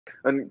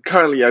And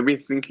currently, I've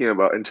been thinking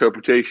about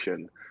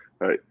interpretation,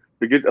 right?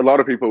 Because a lot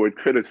of people would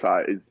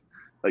criticize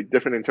like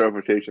different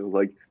interpretations,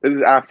 like this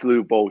is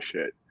absolute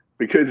bullshit.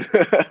 Because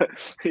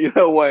you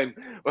know when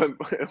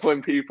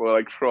when people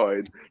like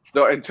Freud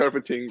start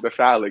interpreting the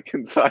phallic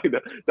inside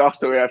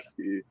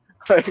Dostoevsky,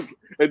 like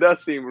it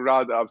does seem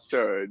rather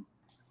absurd.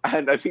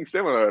 And I think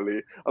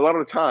similarly, a lot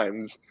of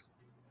times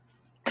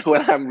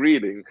when I'm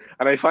reading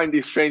and I find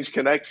these strange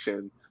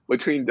connections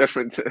between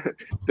different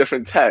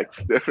different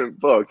texts, different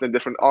books, and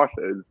different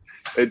authors.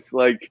 It's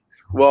like,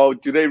 well,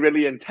 do they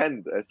really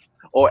intend this,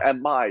 or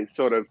am I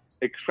sort of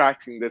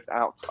extracting this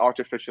out,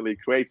 artificially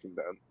creating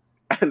them?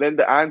 And then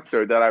the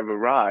answer that I've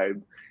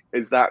arrived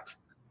is that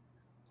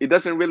it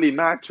doesn't really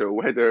matter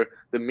whether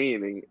the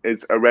meaning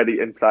is already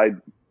inside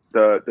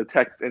the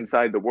text,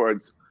 inside the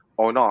words,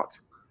 or not,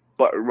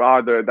 but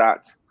rather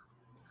that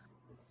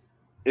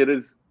it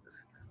is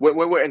when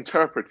we're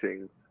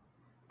interpreting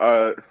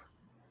a,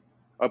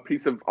 a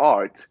piece of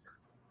art,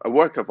 a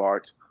work of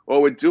art,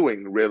 what we're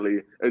doing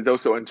really is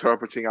also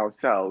interpreting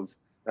ourselves,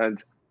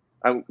 and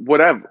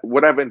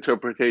whatever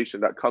interpretation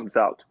that comes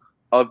out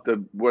of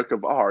the work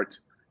of art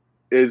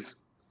is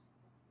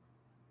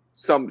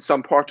some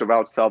part of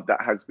ourselves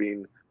that has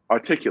been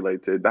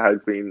articulated, that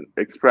has been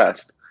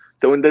expressed.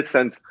 So in this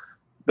sense,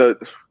 the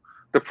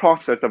the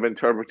process of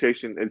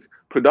interpretation is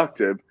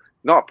productive,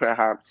 not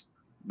perhaps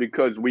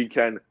because we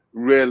can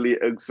really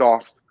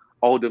exhaust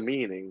all the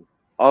meaning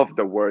of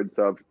the words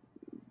of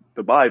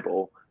the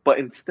Bible, but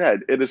instead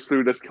it is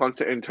through this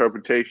constant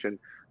interpretation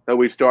that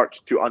we start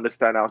to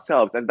understand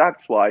ourselves. And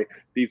that's why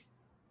these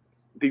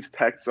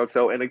texts are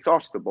so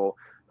inexhaustible.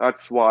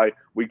 That's why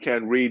we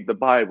can read the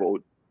Bible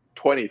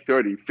 20,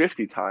 30,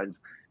 50 times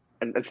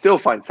and still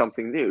find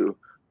something new.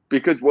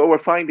 Because what we're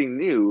finding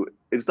new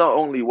is not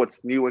only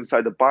what's new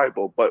inside the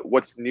Bible, but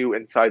what's new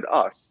inside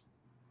us.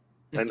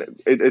 And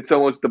it's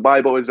almost the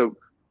Bible is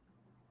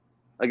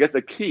I guess,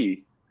 a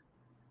key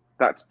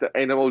that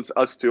enables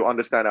us to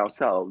understand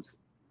ourselves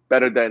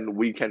better than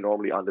we can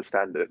normally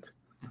understand it.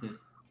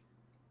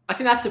 I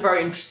think that's a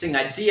very interesting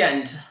idea,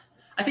 and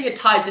I think it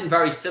ties in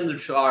very similar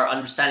to our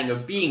understanding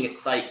of being.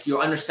 It's like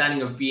your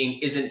understanding of being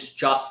isn't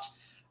just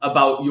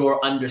about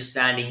your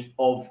understanding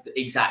of the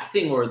exact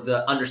thing or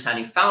the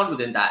understanding found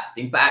within that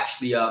thing, but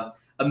actually a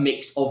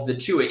mix of the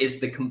two. It is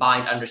the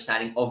combined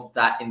understanding of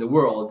that in the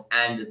world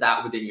and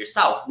that within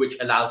yourself, which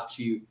allows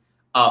to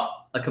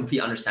a complete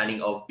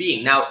understanding of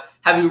being. Now,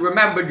 have you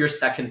remembered your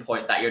second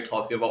point that you're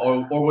talking about,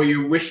 or were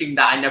you wishing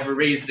that I never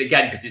raised it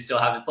again because you still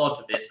haven't thought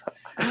of it?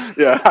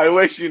 Yeah, I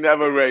wish you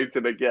never raised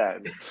it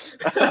again.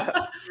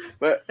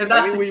 But And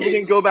I that's mean, the we case.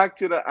 can go back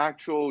to the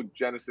actual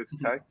Genesis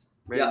text,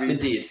 Yeah, maybe.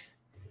 indeed.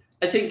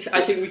 I think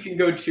we can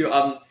go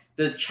to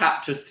the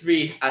chapter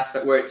 3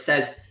 aspect where it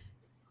says,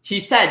 he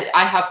said,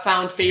 I have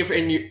found favor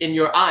in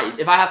your eyes.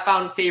 If I have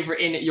found favor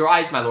in your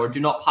eyes, my lord,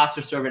 do not pass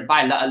your servant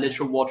by. Let a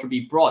little water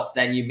be brought.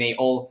 Then you may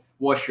all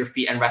wash your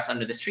feet and rest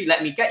under this tree.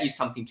 Let me get you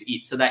something to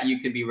eat so that you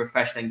can be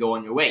refreshed and go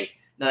on your way.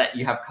 Now that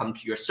you have come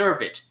to your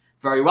servant.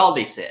 Very well,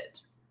 they said.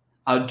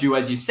 Do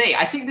as you say.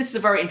 I think this is a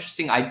very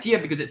interesting idea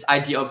because it's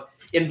idea of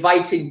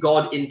inviting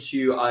God into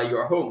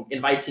your home,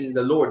 inviting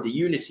the Lord, the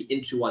unity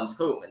into one's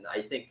home. And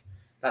I think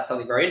that's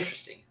something very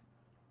interesting.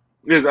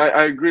 Yes,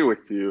 I agree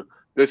with you.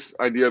 This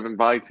idea of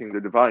inviting the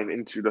divine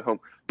into the home.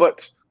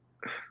 But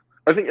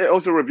I think it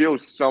also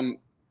reveals some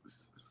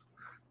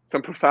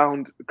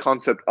profound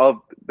concept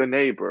of the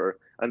neighbor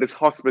and this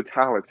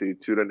hospitality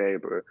to the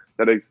neighbor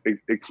that is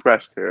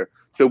expressed here.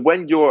 So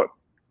when you're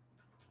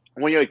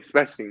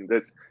expressing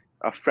this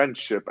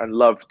friendship and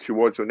love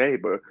towards your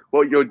neighbor,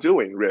 what you're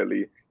doing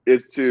really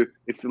is to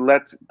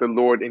let the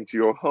Lord into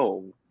your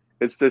home.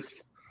 It's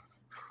this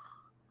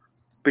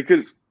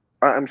because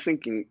I'm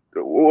thinking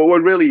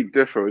what really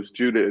differs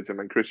Judaism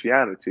and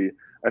Christianity,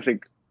 I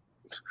think,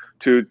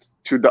 to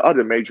the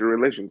other major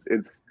religions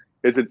is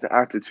its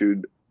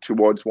attitude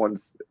towards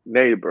one's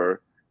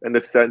neighbor in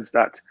the sense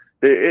that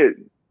there,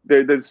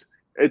 there's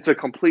it's a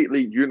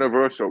completely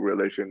universal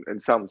religion in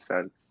some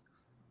sense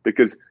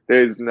because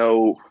there's,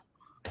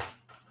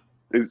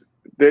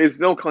 there is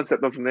no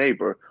concept of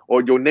neighbor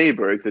or your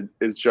neighbor is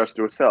just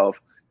yourself.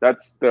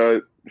 That's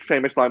the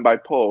famous line by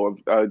Paul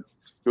of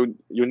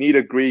you need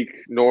a Greek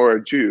nor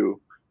a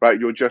Jew, right?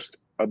 You're just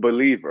a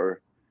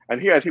believer.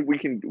 And here I think we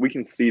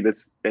can see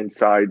this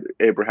inside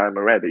Abraham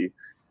already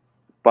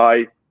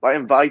by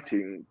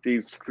inviting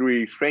these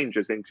three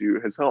strangers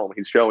into his home.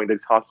 He's showing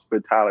this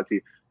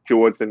hospitality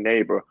towards the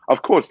neighbor.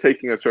 Of course,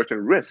 taking a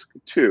certain risk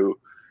too,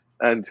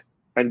 and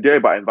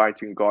thereby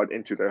inviting God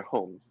into their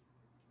homes.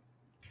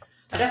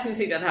 I definitely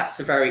think that that's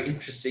a very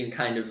interesting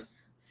kind of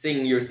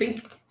thing you're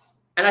thinking.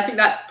 And I think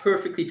that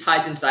perfectly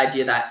ties into the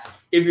idea that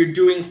if you're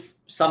doing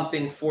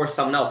something for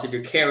someone else, if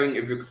you're caring,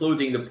 if you're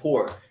clothing the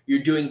poor,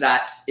 you're doing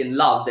that in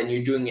love, then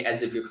you're doing it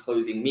as if you're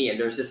clothing me. And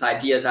there's this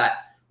idea that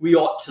we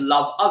ought to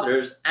love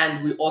others,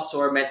 and we also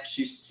are meant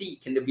to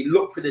seek. And if we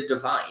look for the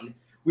divine,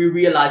 we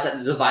realize that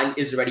the divine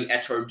is already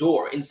at our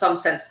door. In some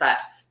sense,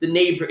 that the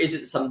neighbor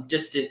isn't some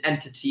distant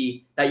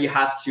entity that you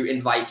have to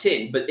invite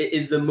in, but it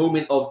is the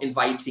moment of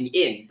inviting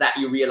in that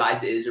you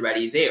realize it is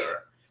already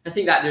there. I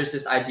think that there's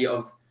this idea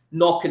of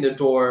knock and the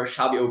door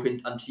shall be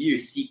opened unto you,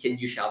 seek and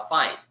you shall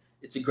find.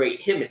 It's a great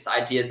hymn. It's the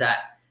idea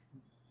that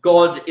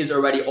God is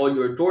already on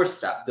your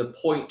doorstep. The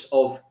point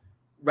of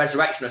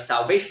resurrection or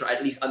salvation, or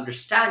at least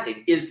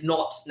understanding, is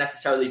not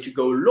necessarily to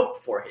go look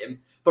for him,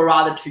 but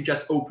rather to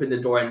just open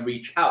the door and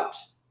reach out.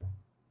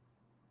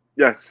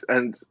 Yes,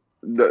 and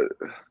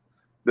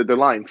the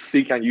line,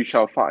 seek and you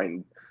shall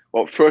find.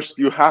 Well, first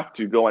you have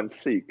to go and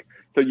seek.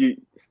 So you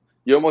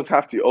almost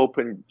have to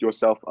open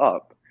yourself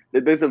up.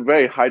 There's a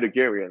very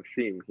Heideggerian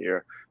theme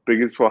here,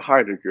 because for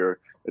Heidegger,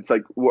 it's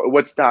like,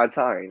 what's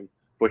Dasein?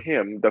 For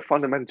him, the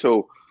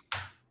fundamental,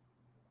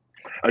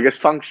 I guess,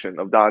 function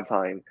of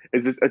Dasein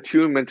is this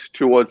attunement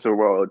towards the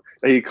world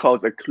that he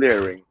calls a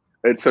clearing,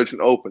 a certain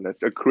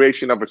openness, a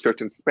creation of a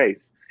certain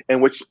space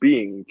in which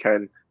being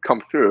can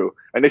come through.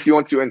 And if you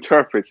want to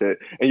interpret it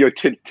in your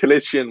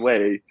Tillotskian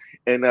way,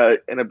 in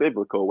a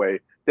biblical way,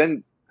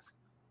 then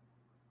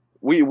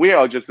we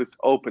are just this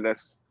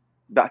openness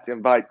that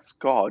invites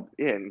God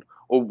in,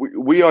 or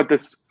we are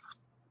this,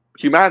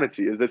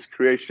 humanity is this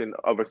creation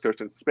of a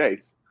certain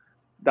space,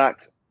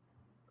 that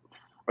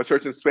a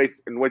certain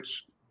space in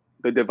which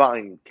the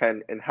divine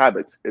can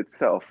inhabit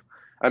itself,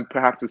 and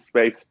perhaps a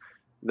space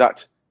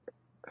that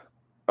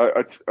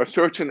a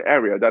certain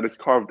area that is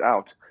carved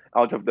out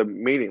of the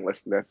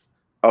meaninglessness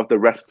of the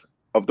rest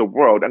of the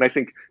world. And I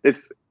think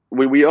this,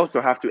 we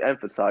also have to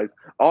emphasize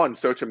on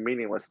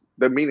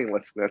the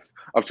meaninglessness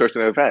of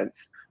certain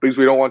events, because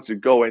we don't want to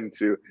go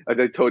into, as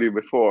I told you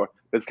before,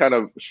 this kind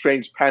of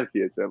strange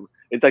pantheism.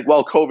 It's like,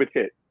 well, COVID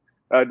hit.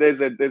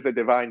 There's a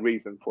divine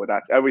reason for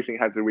that. Everything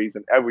has a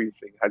reason.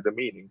 Everything has a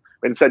meaning.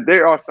 And said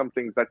there are some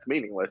things that's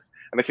meaningless,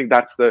 and I think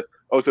that's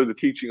also the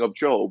teaching of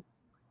Job.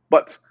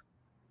 But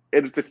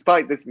it is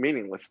despite this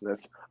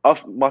meaninglessness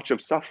of much of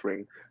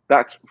suffering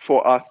that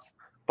for us,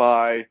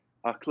 by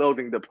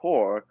clothing the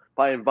poor,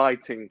 by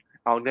inviting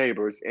our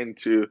neighbors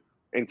into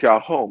our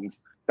homes,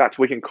 that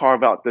we can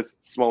carve out this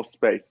small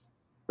space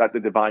that the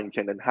divine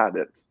can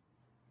inhabit.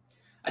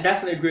 I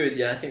definitely agree with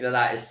you. And I think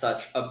that is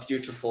such a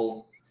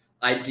beautiful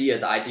idea,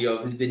 the idea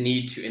of the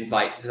need to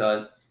invite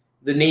the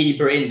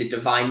neighbor in, the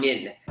divine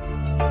in.